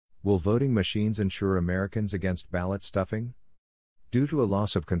Will voting machines insure Americans against ballot stuffing? Due to a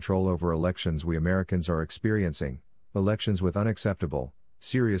loss of control over elections we Americans are experiencing, elections with unacceptable,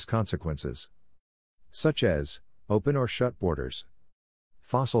 serious consequences. Such as, open or shut borders,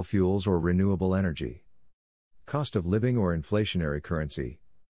 fossil fuels or renewable energy, cost of living or inflationary currency,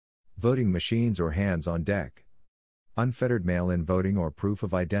 voting machines or hands on deck, unfettered mail-in voting or proof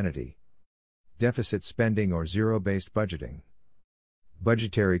of identity, deficit spending or zero-based budgeting,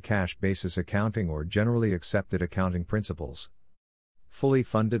 budgetary cash basis accounting or generally accepted accounting principles, fully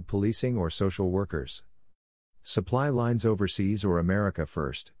funded policing or social workers, supply lines overseas or America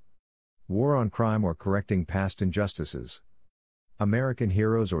first, war on crime or correcting past injustices, American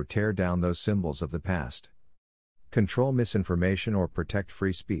heroes or tear down those symbols of the past, control misinformation or protect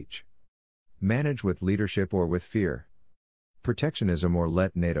free speech, manage with leadership or with fear, protectionism or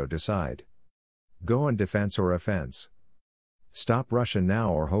let NATO decide, go on defense or offense, stop Russia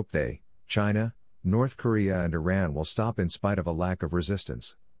now or hope they, China, North Korea and Iran will stop in spite of a lack of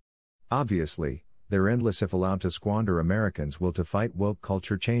resistance. Obviously, they're endless if allowed to squander Americans' will to fight woke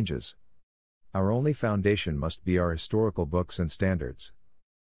culture changes. Our only foundation must be our historical books and standards.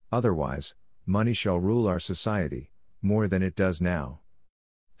 Otherwise, money shall rule our society, more than it does now.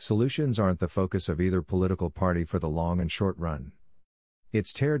 Solutions aren't the focus of either political party for the long and short run.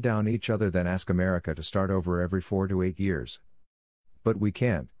 It's tear down each other then ask America to start over every 4 to 8 years. But we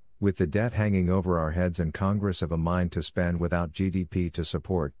can't, with the debt hanging over our heads and Congress of a mind to spend without GDP to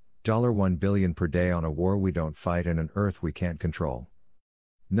support, $1 billion per day on a war we don't fight and an earth we can't control.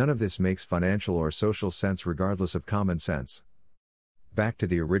 None of this makes financial or social sense regardless of common sense. Back to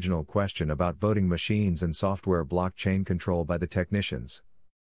the original question about voting machines and software blockchain control by the technicians.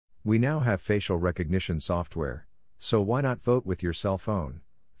 We now have facial recognition software, so why not vote with your cell phone,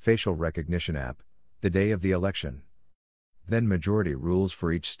 facial recognition app, the day of the election? Then majority rules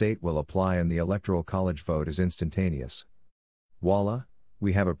for each state will apply and the Electoral College vote is instantaneous. Voila,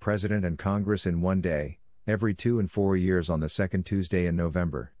 we have a president and Congress in one day, every 2 and 4 years on the second Tuesday in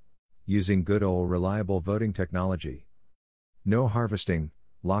November. Using good old reliable voting technology. No harvesting,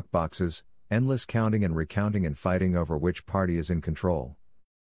 lockboxes, endless counting and recounting and fighting over which party is in control.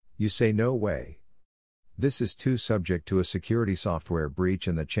 You say no way. This is too subject to a security software breach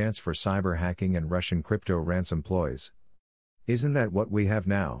and the chance for cyber hacking and Russian crypto ransom ploys. Isn't that what we have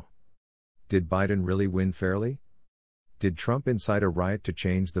now? Did Biden really win fairly? Did Trump incite a riot to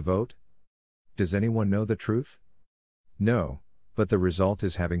change the vote? Does anyone know the truth? No, but the result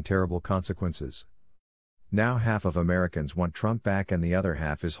is having terrible consequences. Now half of Americans want Trump back and the other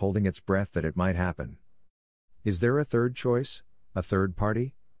half is holding its breath that it might happen. Is there a third choice, a third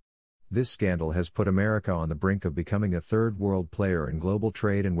party? This scandal has put America on the brink of becoming a third world player in global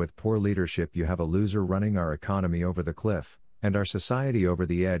trade, and with poor leadership you have a loser running our economy over the cliff, and our society over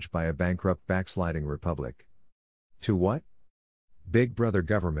the edge by a bankrupt backsliding republic. To what? Big brother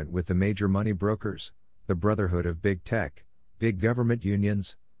government with the major money brokers, the brotherhood of big tech, big government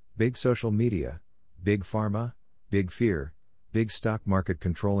unions, big social media, big pharma, big fear, big stock market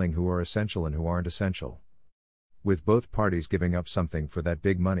controlling who are essential and who aren't essential. With both parties giving up something for that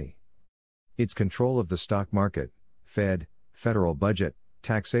big money. It's control of the stock market, Fed, federal budget,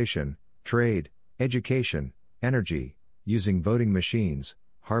 taxation, trade, education, energy, using voting machines,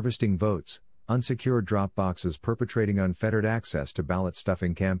 harvesting votes, unsecured drop boxes, perpetrating unfettered access to ballot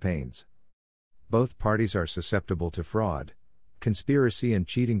stuffing campaigns. Both parties are susceptible to fraud, conspiracy and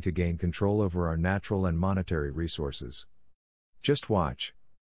cheating to gain control over our natural and monetary resources. Just watch.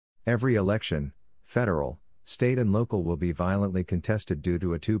 Every election, federal, state and local, will be violently contested due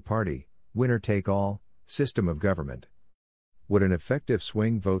to a two-party, winner-take-all, system of government. Would an effective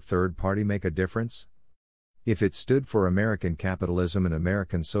swing vote third party make a difference? If it stood for American capitalism and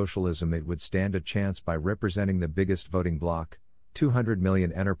American socialism, it would stand a chance by representing the biggest voting bloc, 200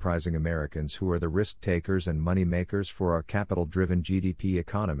 million enterprising Americans who are the risk takers and money makers for our capital-driven GDP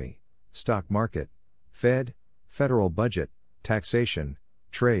economy, stock market, Fed, federal budget, taxation,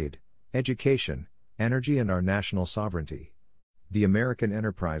 trade, education, energy and our national sovereignty. The American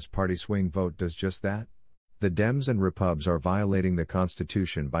Enterprise Party swing vote does just that. The Dems and Repubs are violating the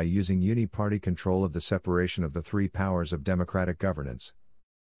Constitution by using uni-party control of the separation of the three powers of democratic governance.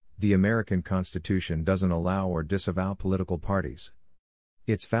 The American Constitution doesn't allow or disavow political parties.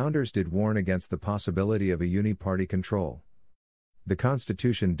 Its founders did warn against the possibility of a uni-party control. The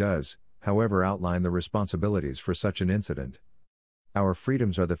Constitution does, however, outline the responsibilities for such an incident. Our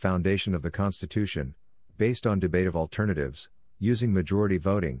freedoms are the foundation of the Constitution, based on debate of alternatives, using majority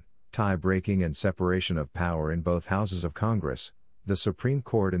voting, tie-breaking and separation of power in both houses of Congress, the Supreme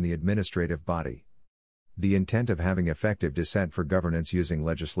Court and the administrative body. The intent of having effective dissent for governance using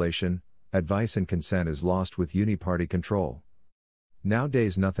legislation, advice and consent is lost with uniparty control.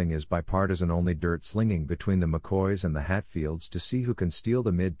 Nowadays nothing is bipartisan, only dirt slinging between the McCoys and the Hatfields to see who can steal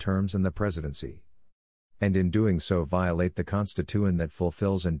the midterms and the presidency. And in doing so violate the Constitution that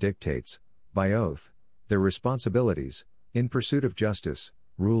fulfills and dictates, by oath, their responsibilities, in pursuit of justice,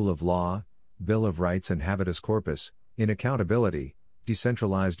 rule of law, Bill of Rights and habeas corpus, in accountability,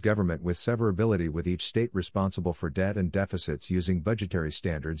 decentralized government with severability with each state responsible for debt and deficits using budgetary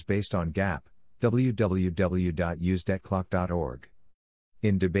standards based on GAAP, www.usedebtclock.org.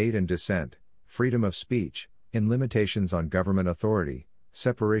 In debate and dissent, freedom of speech, in limitations on government authority,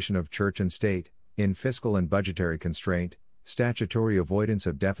 separation of church and state, in fiscal and budgetary constraint, statutory avoidance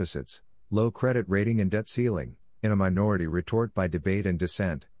of deficits, low credit rating and debt ceiling, in a minority retort by debate and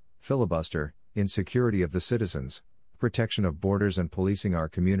dissent, filibuster, in security of the citizens, protection of borders and policing our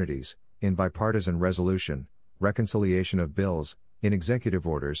communities, in bipartisan resolution, reconciliation of bills, in executive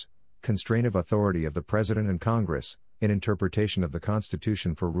orders, constraint of authority of the President and Congress, in interpretation of the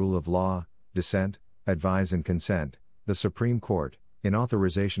Constitution for rule of law, dissent, advise and consent, the Supreme Court, in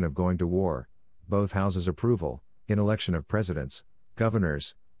authorization of going to war, both houses approval, in election of presidents,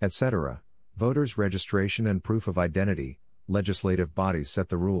 governors, etc., voters' registration and proof of identity, legislative bodies set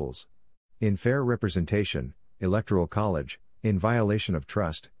the rules. In fair representation, electoral college, in violation of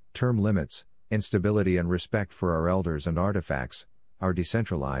trust, term limits, instability and respect for our elders and artifacts, our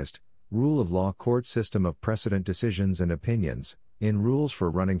decentralized, rule of law court system of precedent decisions and opinions, in rules for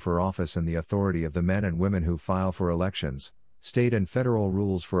running for office and the authority of the men and women who file for elections, state and federal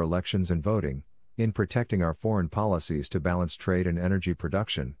rules for elections and voting, in protecting our foreign policies to balance trade and energy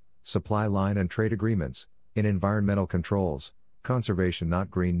production, supply line and trade agreements, in environmental controls, conservation not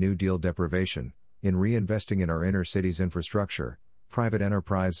Green New Deal deprivation, in reinvesting in our inner cities infrastructure, private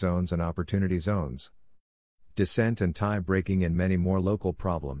enterprise zones and opportunity zones. Dissent and tie-breaking in many more local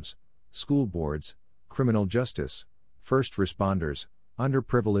problems, school boards, criminal justice, first responders,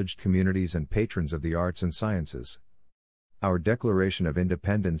 underprivileged communities and patrons of the arts and sciences. Our Declaration of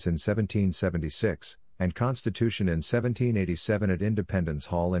Independence in 1776, and Constitution in 1787 at Independence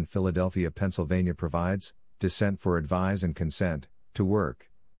Hall in Philadelphia, Pennsylvania provides, dissent for advise and consent, to work.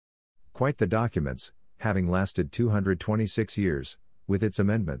 Quite the documents, having lasted 226 years, with its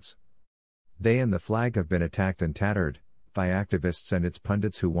amendments. They and the flag have been attacked and tattered, by activists and its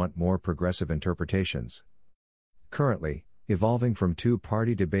pundits who want more progressive interpretations. Currently, evolving from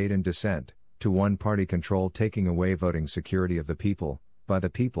two-party debate and dissent, to one-party control taking away voting security of the people, by the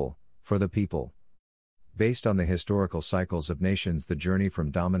people, for the people. Based on the historical cycles of nations, the journey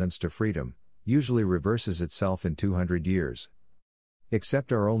from dominance to freedom, usually reverses itself in 200 years.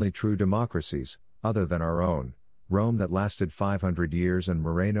 Except our only true democracies, other than our own, Rome that lasted 500 years and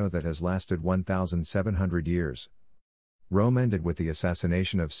Moreno that has lasted 1,700 years. Rome ended with the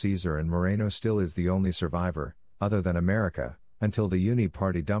assassination of Caesar and Moreno still is the only survivor, other than America, until the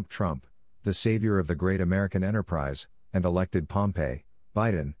Uni-Party dumped Trump, the savior of the great American enterprise, and elected Pompey,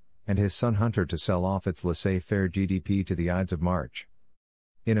 Biden, and his son Hunter to sell off its laissez-faire GDP to the Ides of March.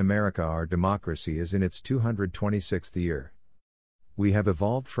 In America our democracy is in its 226th year. We have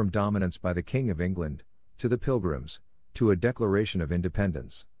evolved from dominance by the King of England, to the Pilgrims, to a Declaration of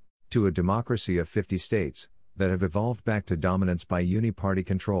Independence, to a democracy of 50 states, that have evolved back to dominance by uniparty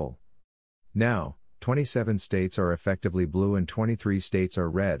control. Now, 27 states are effectively blue and 23 states are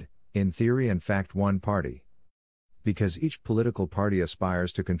red, in theory and fact one party. Because each political party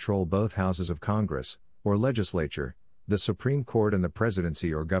aspires to control both houses of Congress, or legislature, the Supreme Court and the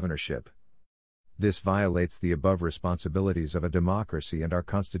presidency or governorship. This violates the above responsibilities of a democracy and our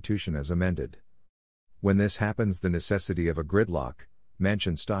Constitution as amended. When this happens, the necessity of a gridlock,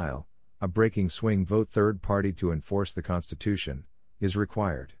 Manchin style, a breaking swing vote third party to enforce the Constitution, is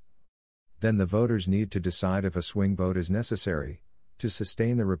required. Then the voters need to decide if a swing vote is necessary, to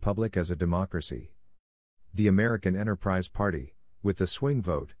sustain the republic as a democracy. The American Enterprise Party, with the swing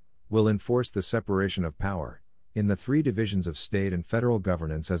vote, will enforce the separation of power, in the three divisions of state and federal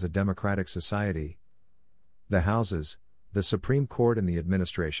governance as a democratic society: the houses, the Supreme Court and the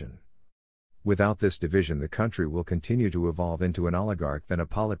administration. Without this division the country will continue to evolve into an oligarch than a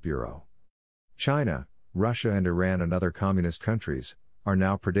Politburo. China, Russia and Iran and other communist countries, are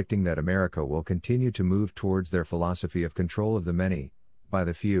now predicting that America will continue to move towards their philosophy of control of the many, by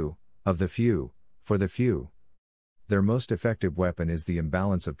the few, of the few, for the few. Their most effective weapon is the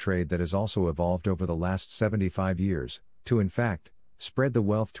imbalance of trade that has also evolved over the last 75 years, to in fact, spread the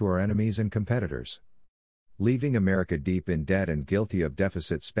wealth to our enemies and competitors, leaving America deep in debt and guilty of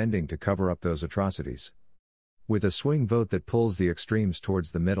deficit spending to cover up those atrocities. With a swing vote that pulls the extremes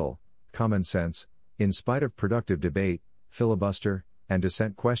towards the middle, common sense, In spite of productive debate, filibuster, and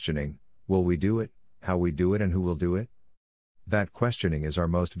dissent questioning, will we do it, how we do it, and who will do it? That questioning is our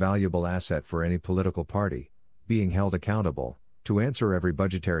most valuable asset for any political party, being held accountable, to answer every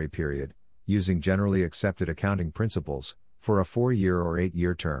budgetary period, using generally accepted accounting principles, for a 4-year or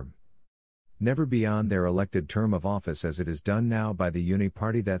 8-year term. Never beyond their elected term of office as it is done now by the uni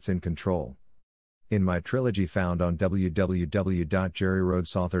party that's in control. In my trilogy found on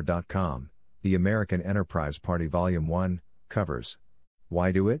www.jerryroadsauthor.com, The American Enterprise Party Volume 1, covers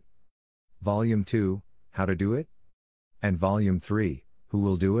Why Do It? Volume 2, How to Do It? And Volume 3, Who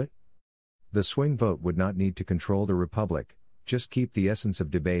Will Do It? The swing vote would not need to control the Republic, just keep the essence of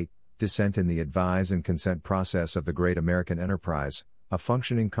debate, dissent in the advise and consent process of the great American enterprise, a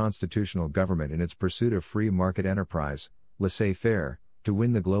functioning constitutional government in its pursuit of free market enterprise, laissez-faire, to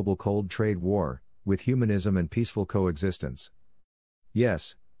win the global cold trade war, with humanism and peaceful coexistence.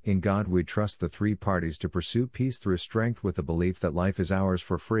 Yes, in God we trust the three parties to pursue peace through strength with the belief that life is ours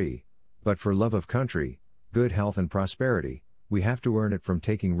for free, but for love of country, good health and prosperity, we have to earn it from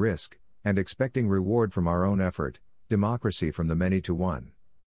taking risk, and expecting reward from our own effort, democracy from the many to one.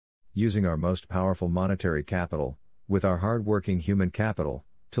 Using our most powerful monetary capital, with our hard-working human capital,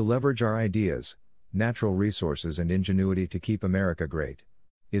 to leverage our ideas, natural resources and ingenuity to keep America great.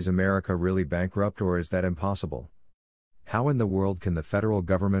 Is America really bankrupt, or is that impossible? How in the world can the federal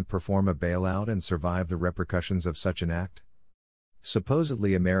government perform a bailout and survive the repercussions of such an act?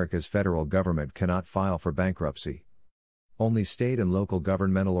 Supposedly America's federal government cannot file for bankruptcy. Only state and local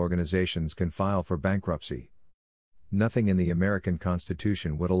governmental organizations can file for bankruptcy. Nothing in the American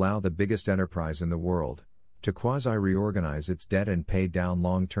Constitution would allow the biggest enterprise in the world to quasi-reorganize its debt and pay down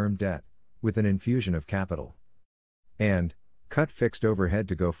long-term debt, with an infusion of capital. And cut fixed overhead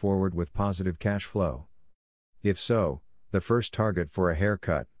to go forward with positive cash flow. If so, the first target for a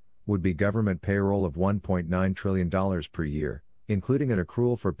haircut would be government payroll of $1.9 trillion per year, including an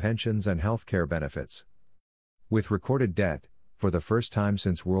accrual for pensions and health care benefits. With recorded debt, for the first time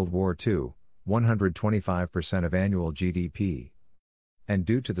since World War II, 125% of annual GDP. And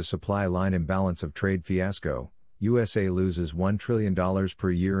due to the supply line imbalance of trade fiasco, USA loses $1 trillion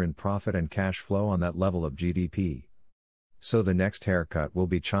per year in profit and cash flow on that level of GDP. So the next haircut will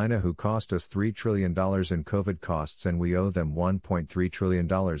be China, who cost us $3 trillion in COVID costs, and we owe them $1.3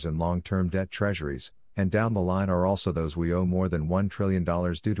 trillion in long-term debt treasuries, and down the line are also those we owe more than $1 trillion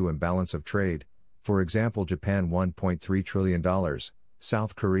due to imbalance of trade, for example Japan $1.3 trillion,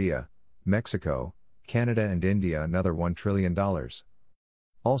 South Korea, Mexico, Canada and India another $1 trillion.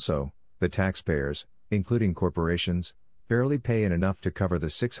 Also, the taxpayers, including corporations, barely pay in enough to cover the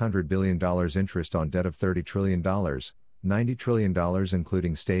 $600 billion interest on debt of $30 trillion, $90 trillion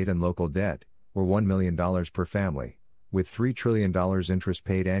including state and local debt, or $1 million per family, with $3 trillion interest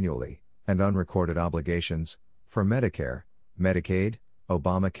paid annually, and unrecorded obligations, for Medicare, Medicaid,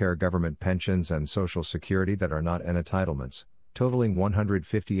 Obamacare, government pensions and Social Security that are not entitlements, totaling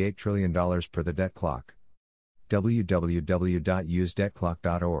 $158 trillion per the debt clock.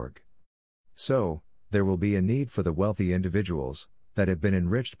 www.usedebtclock.org. So, there will be a need for the wealthy individuals, that have been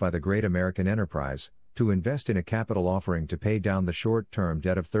enriched by the great American enterprise, to invest in a capital offering to pay down the short-term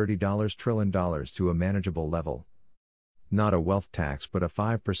debt of $30 trillion to a manageable level. Not a wealth tax, but a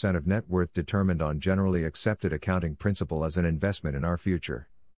 5% of net worth determined on generally accepted accounting principle as an investment in our future.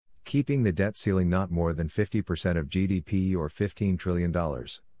 Keeping the debt ceiling not more than 50% of GDP or $15 trillion.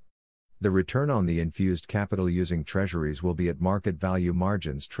 The return on the infused capital using treasuries will be at market value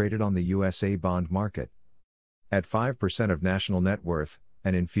margins traded on the USA bond market. At 5% of national net worth,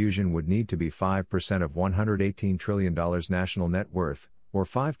 an infusion would need to be 5% of $118 trillion national net worth, or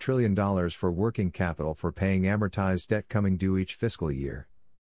 $5 trillion for working capital for paying amortized debt coming due each fiscal year.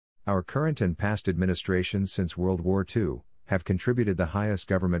 Our current and past administrations since World War II have contributed the highest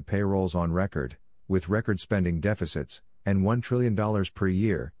government payrolls on record, with record spending deficits, and $1 trillion per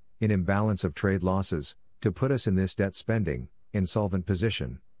year, in imbalance of trade losses, to put us in this debt spending, insolvent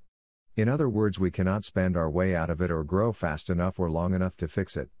position. In other words, we cannot spend our way out of it or grow fast enough or long enough to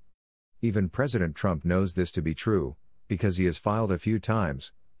fix it. Even President Trump knows this to be true, because he has filed a few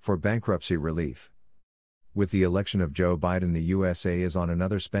times for bankruptcy relief. With the election of Joe Biden, the USA is on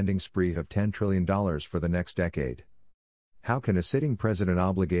another spending spree of $10 trillion for the next decade. How can a sitting president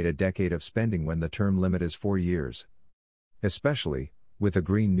obligate a decade of spending when the term limit is 4 years? Especially, with a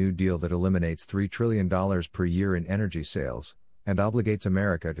Green New Deal that eliminates $3 trillion per year in energy sales, and obligates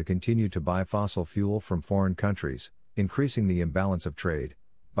America to continue to buy fossil fuel from foreign countries, increasing the imbalance of trade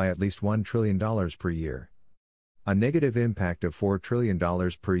by at least $1 trillion per year. A negative impact of $4 trillion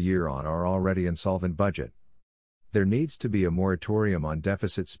per year on our already insolvent budget. There needs to be a moratorium on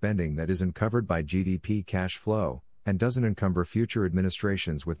deficit spending that isn't covered by GDP cash flow, and doesn't encumber future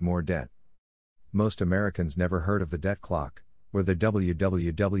administrations with more debt. Most Americans never heard of the debt clock, or the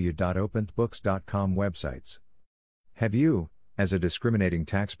www.openbooks.com websites. Have you, as a discriminating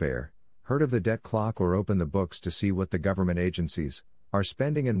taxpayer, heard of the debt clock or opened the books to see what the government agencies are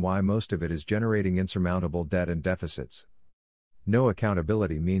spending and why most of it is generating insurmountable debt and deficits? No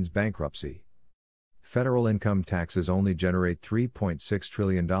accountability means bankruptcy. Federal income taxes only generate $3.6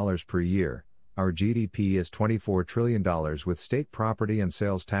 trillion per year. Our GDP is $24 trillion with state property and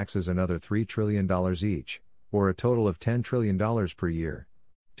sales taxes another $3 trillion each, or a total of $10 trillion per year.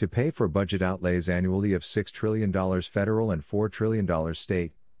 To pay for budget outlays annually of $6 trillion federal and $4 trillion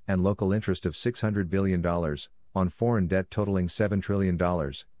state, and local interest of $600 billion, on foreign debt totaling $7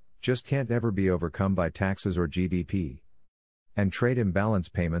 trillion, just can't ever be overcome by taxes or GDP. And trade imbalance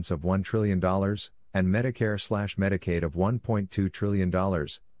payments of $1 trillion, and Medicare/Medicaid of $1.2 trillion,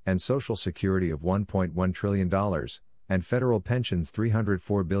 and Social Security of $1.1 trillion, and federal pensions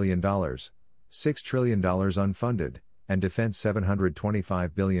 $304 billion, $6 trillion unfunded, and defense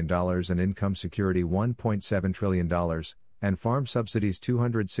 $725 billion and income security $1.7 trillion, and farm subsidies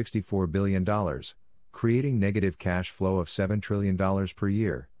 $264 billion, creating negative cash flow of $7 trillion per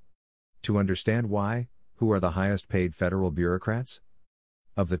year. To understand why, who are the highest paid federal bureaucrats?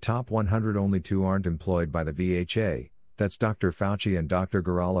 Of the top 100, only 2 aren't employed by the VHA, that's Dr. Fauci and Dr.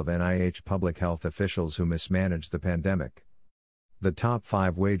 Gurral of NIH, public health officials who mismanaged the pandemic. The top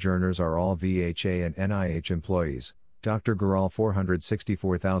 5 wage earners are all VHA and NIH employees: Dr. Gurral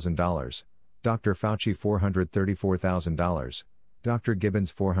 $464,000, Dr. Fauci $434,000, Dr.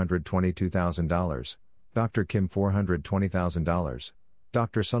 Gibbons $422,000, Dr. Kim $420,000,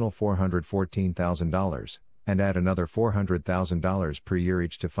 Dr. Sunil $414,000, and add another $400,000 per year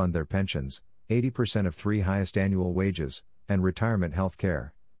each to fund their pensions, 80% of 3 highest annual wages, and retirement health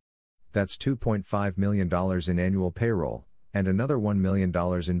care. That's $2.5 million in annual payroll, and another $1 million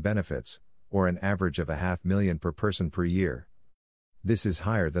in benefits, or an average of $500,000 per person per year. This is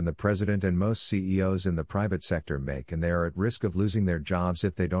higher than the president and most CEOs in the private sector make, and they are at risk of losing their jobs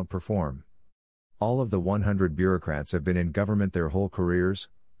if they don't perform. All of the 100 bureaucrats have been in government their whole careers,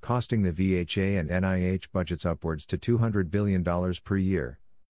 costing the VHA and NIH budgets upwards to $200 billion per year.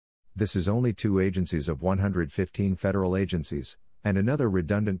 This is only 2 agencies of 115 federal agencies, and another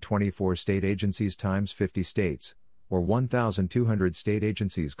redundant 24 state agencies times 50 states, or 1,200 state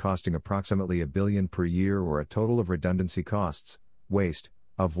agencies costing approximately $1 billion per year, or a total of redundancy costs, waste,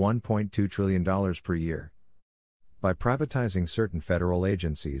 of $1.2 trillion per year. By privatizing certain federal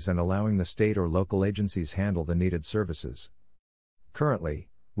agencies and allowing the state or local agencies handle the needed services. Currently,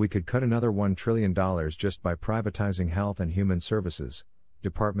 we could cut another $1 trillion just by privatizing health and human services,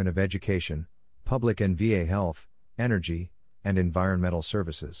 Department of Education, public and VA health, energy, and environmental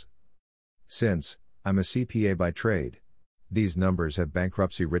services. Since I'm a CPA by trade, these numbers have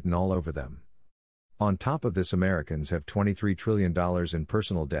bankruptcy written all over them. On top of this, Americans have $23 trillion in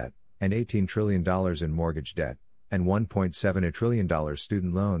personal debt, and $18 trillion in mortgage debt, and $1.7 trillion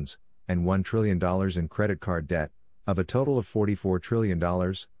student loans, and $1 trillion in credit card debt, of a total of $44 trillion,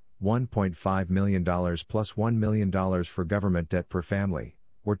 $1.5 million plus $1 million for government debt per family,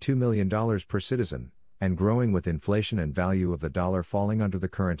 or $2 million per citizen, and growing with inflation and value of the dollar falling under the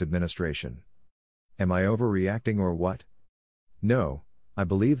current administration. Am I overreacting or what? No, I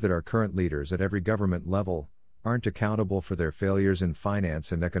believe that our current leaders at every government level aren't accountable for their failures in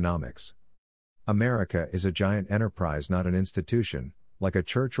finance and economics. America is a giant enterprise, not an institution, like a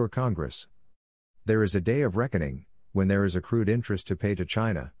church or Congress. There is a day of reckoning, when there is accrued interest to pay to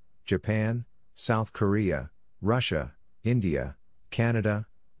China, Japan, South Korea, Russia, India, Canada,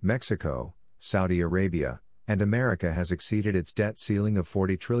 Mexico, Saudi Arabia, and America has exceeded its debt ceiling of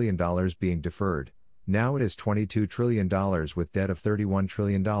 $40 trillion being deferred. Now it is $22 trillion with debt of $31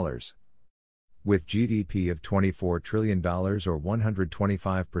 trillion. With GDP of $24 trillion or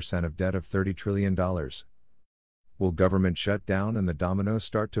 125% of debt of $30 trillion. Will government shut down and the dominoes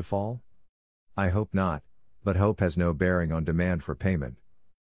start to fall? I hope not, but hope has no bearing on demand for payment.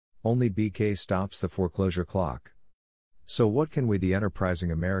 Only BK stops the foreclosure clock. So what can we, the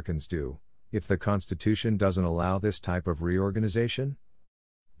enterprising Americans, do, if the Constitution doesn't allow this type of reorganization?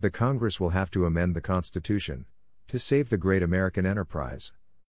 The Congress will have to amend the Constitution to save the great American enterprise.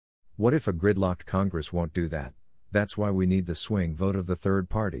 What if a gridlocked Congress won't do that? That's why we need the swing vote of the third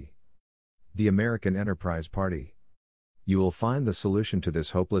party, the American Enterprise Party. You will find the solution to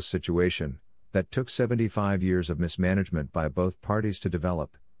this hopeless situation, that took 75 years of mismanagement by both parties to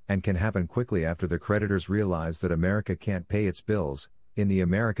develop, and can happen quickly after the creditors realize that America can't pay its bills, in the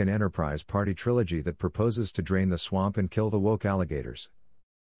American Enterprise Party trilogy that proposes to drain the swamp and kill the woke alligators.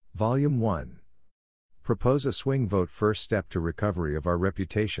 Volume 1. Propose a swing vote, first step to recovery of our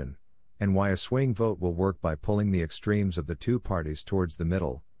reputation, and why a swing vote will work by pulling the extremes of the two parties towards the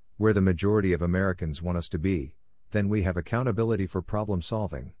middle, where the majority of Americans want us to be. Then we have accountability for problem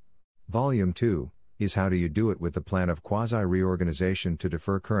solving. Volume 2 is how do you do it with the plan of quasi-reorganization to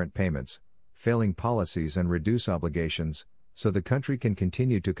defer current payments, failing policies and reduce obligations, so the country can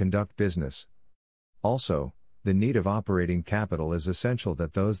continue to conduct business. Also, the need of operating capital is essential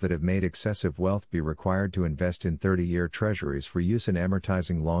that those that have made excessive wealth be required to invest in 30-year treasuries for use in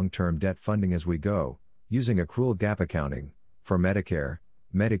amortizing long-term debt funding as we go, using accrual gap accounting, for Medicare,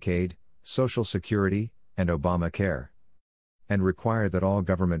 Medicaid, Social Security, and Obamacare. And require that all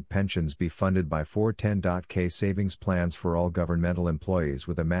government pensions be funded by 410(k) savings plans for all governmental employees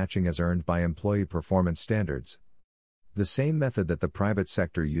with a matching as earned by employee performance standards. The same method that the private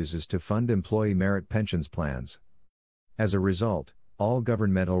sector uses to fund employee merit pensions plans. As a result, all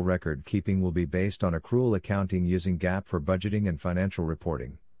governmental record keeping will be based on accrual accounting using GAAP for budgeting and financial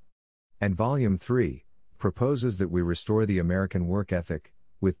reporting. And Volume 3 proposes that we restore the American work ethic,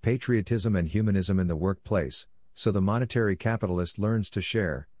 with patriotism and humanism in the workplace, so the monetary capitalist learns to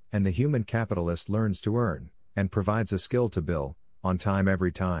share, and the human capitalist learns to earn, and provides a skill to bill, on time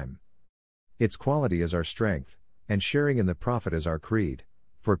every time. Its quality is our strength, and sharing in the profit is our creed.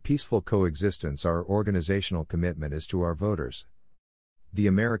 For peaceful coexistence, our organizational commitment is to our voters. The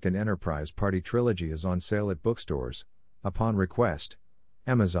American Enterprise Party trilogy is on sale at bookstores, upon request,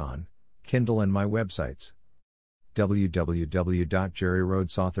 Amazon, Kindle, and my websites,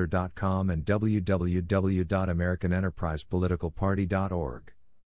 www.jerryrhodesauthor.com and www.americanenterprisepoliticalparty.org.